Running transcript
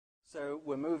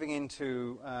we're moving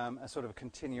into a sort of a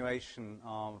continuation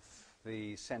of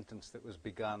the sentence that was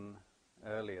begun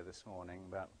earlier this morning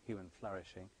about human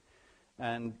flourishing.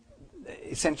 And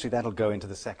essentially that'll go into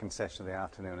the second session of the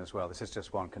afternoon as well. This is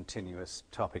just one continuous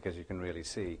topic, as you can really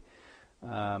see.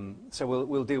 So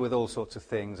we'll deal with all sorts of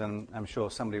things, and I'm sure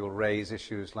somebody will raise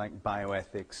issues like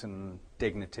bioethics and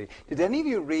dignity. Did any of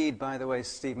you read, by the way,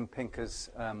 Steven Pinker's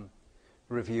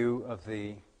review of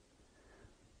the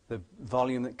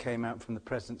volume that came out from the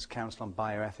President's Council on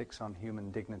Bioethics on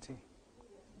Human Dignity,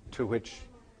 to which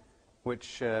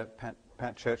Pat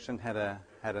Churchland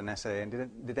had an essay? And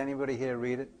did anybody here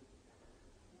read it?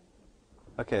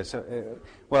 Okay, so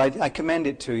well, I commend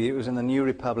it to you. It was in the New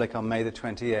Republic on May the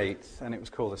 28th, and it was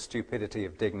called The Stupidity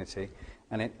of Dignity,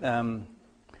 and it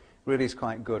really is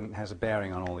quite good and has a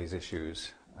bearing on all these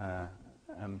issues.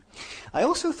 I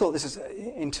also thought this is,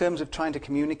 in terms of trying to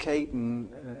communicate,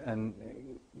 and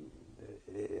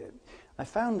I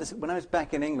found this, when I was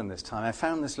back in England this time, I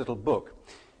found this little book.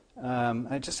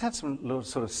 And it just had some little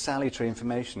sort of salutary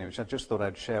information in it, which I just thought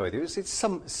I'd share with you. It's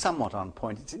somewhat on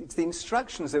point. It's the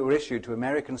instructions that were issued to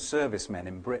American servicemen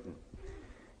in Britain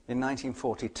in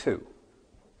 1942.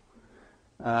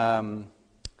 And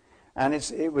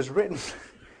it was written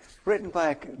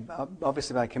by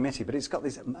obviously by a committee, but it's got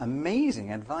this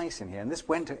amazing advice in here, and this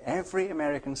went to every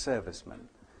American serviceman.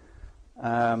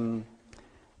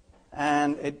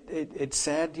 And it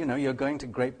said, you know, you're going to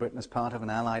Great Britain as part of an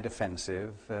Allied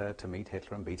offensive to meet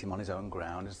Hitler and beat him on his own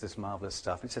ground. It's this marvellous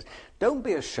stuff. It says, don't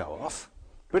be a show-off.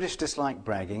 British dislike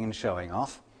bragging and showing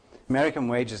off. American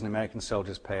wages and American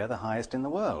soldiers' pay are the highest in the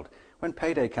world. When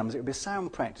payday comes, it would be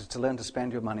sound practice to learn to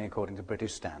spend your money according to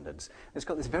British standards. It's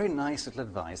got this very nice little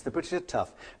advice. The British are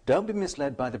tough. Don't be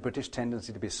misled by the British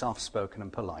tendency to be soft-spoken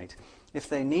and polite. If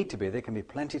they need to be, they can be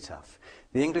plenty tough.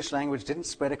 The English language didn't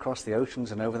spread across the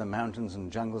oceans and over the mountains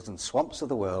and jungles and swamps of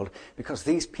the world because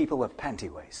these people were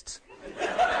panty-waists.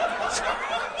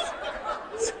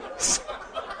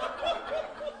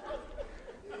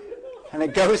 And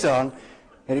it goes on.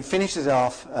 And it finishes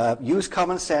off, use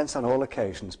common sense on all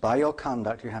occasions. By your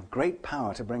conduct, you have great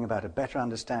power to bring about a better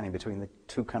understanding between the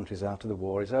two countries after the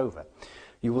war is over.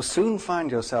 You will soon find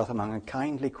yourself among a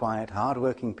kindly, quiet,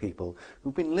 hard-working people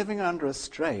who've been living under a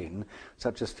strain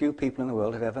such as few people in the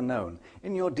world have ever known.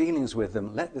 In your dealings with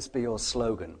them, let this be your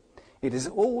slogan. It is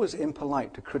always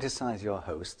impolite to criticize your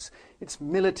hosts. It's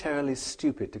militarily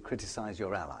stupid to criticize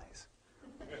your allies.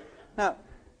 Now,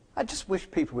 I just wish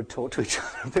people would talk to each other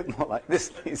a bit more like this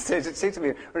these days. It seems to be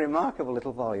a remarkable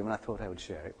little volume, and I thought I would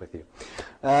share it with you.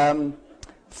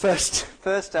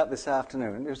 First up this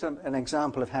afternoon, there's an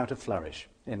example of how to flourish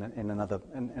in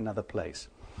another place.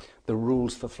 The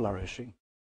rules for flourishing.